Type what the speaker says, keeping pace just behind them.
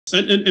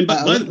And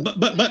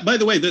Uh, by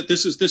the way, that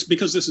this is this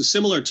because this is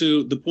similar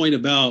to the point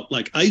about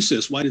like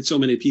ISIS. Why did so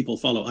many people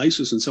follow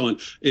ISIS and so on?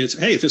 It's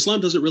hey, if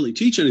Islam doesn't really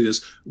teach any of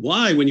this,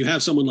 why when you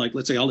have someone like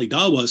let's say Ali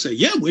Dawa say,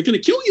 yeah, we're going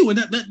to kill you, and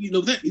that you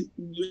know that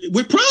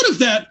we're proud of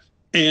that,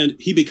 and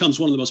he becomes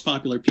one of the most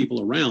popular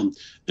people around.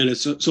 And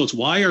it's so it's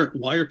why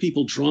are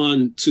people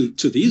drawn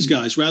to these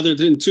guys rather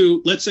than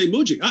to let's say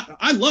Muji?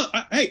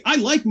 I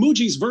like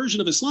Muji's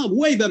version of Islam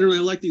way better than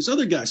I like these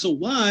other guys. So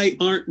why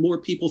aren't more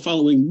people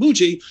following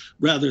Muji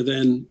rather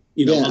than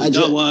yeah, Ali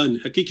Dawa and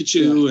yeah.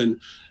 Hakikachu and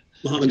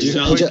Muhammad I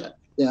Ghazali? just,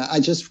 yeah, I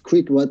just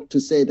quick want to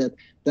say that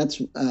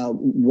that's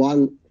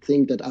one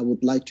thing that I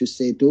would like to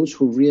say. Those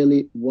who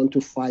really want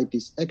to fight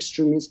these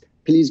extremists,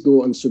 please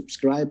go and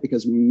subscribe,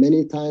 because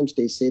many times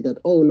they say that,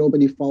 oh,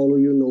 nobody follow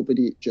you,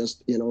 nobody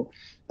just,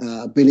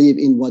 believe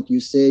in what you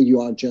say.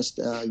 You are just,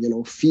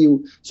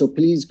 few. So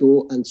please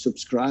go and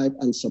subscribe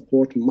and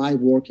support my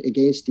work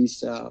against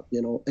these,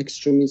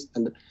 extremists.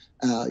 And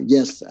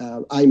yes,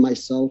 I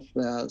myself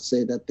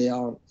say that they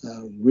are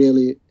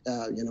really,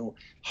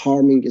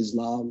 harming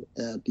Islam.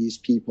 These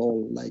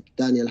people like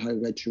Daniel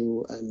Hargachu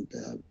and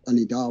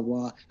Ali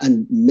Dawa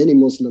and many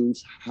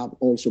Muslims have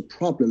also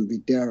problem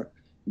with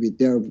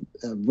their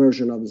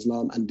version of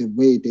Islam and the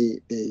way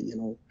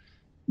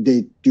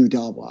they do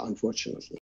Dawa, unfortunately.